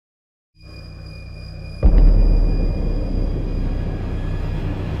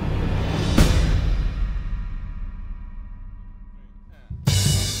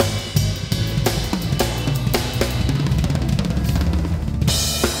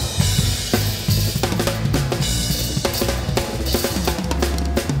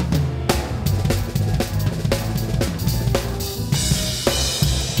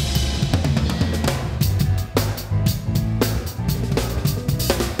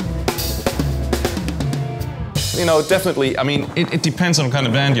you know, definitely. I mean, it depends on what kind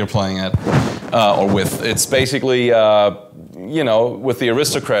of band you're playing at or with. It's basically, you know, with the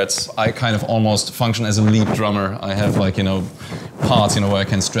Aristocrats, I kind of almost function as a lead drummer. I have like, you know, parts, you know, where I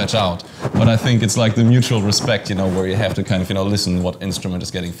can stretch out. But I think it's like the mutual respect, you know, where you have to kind of, you know, listen what instrument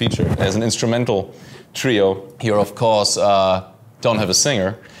is getting featured. As an instrumental trio, here, of course, don't have a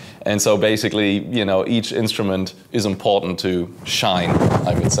singer. And so basically, you know, each instrument is important to shine,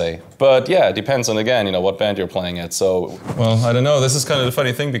 I would say. But yeah, it depends on, again, you know, what band you're playing at. So, well, I don't know. This is kind of the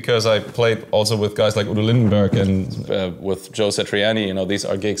funny thing because I played also with guys like Udo Lindenberg and with Joe Satriani, you know, these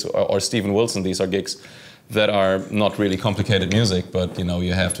are gigs, or Steven Wilson, these are gigs that are not really complicated music, but, you know,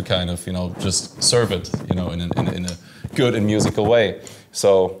 you have to kind of, you know, just serve it, you know, in a good and musical way.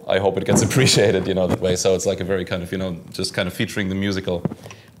 So I hope it gets appreciated, you know, that way. So it's like a very kind of, you know, just kind of featuring the musical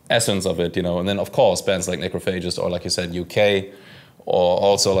essence of it, you know, and then of course bands like Necrophagist or like you said UK or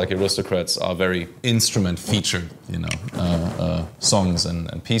also like Aristocrats are very instrument featured, you know, songs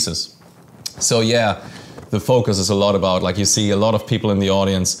and pieces. So yeah, the focus is a lot about, like you see a lot of people in the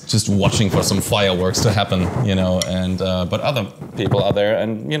audience just watching for some fireworks to happen, you know, and but other people are there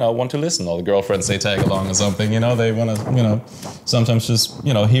and, you know, want to listen. Or the girlfriends, they tag along or something, you know, they want to, you know, sometimes just,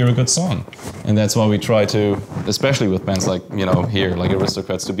 you know, hear a good song. And that's why we try to, especially with bands like, you know, here, like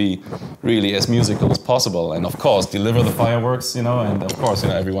Aristocrats, to be really as musical as possible. And of course, deliver the fireworks, you know, and of course, you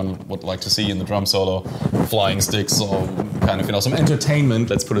know, everyone would like to see in the drum solo flying sticks or kind of, you know, some entertainment,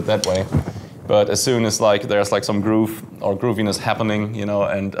 let's put it that way. But as soon as like there's like some groove or grooviness happening, you know,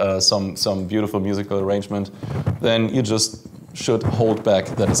 and some beautiful musical arrangement, then you just should hold back.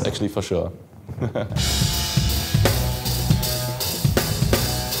 That is actually for sure.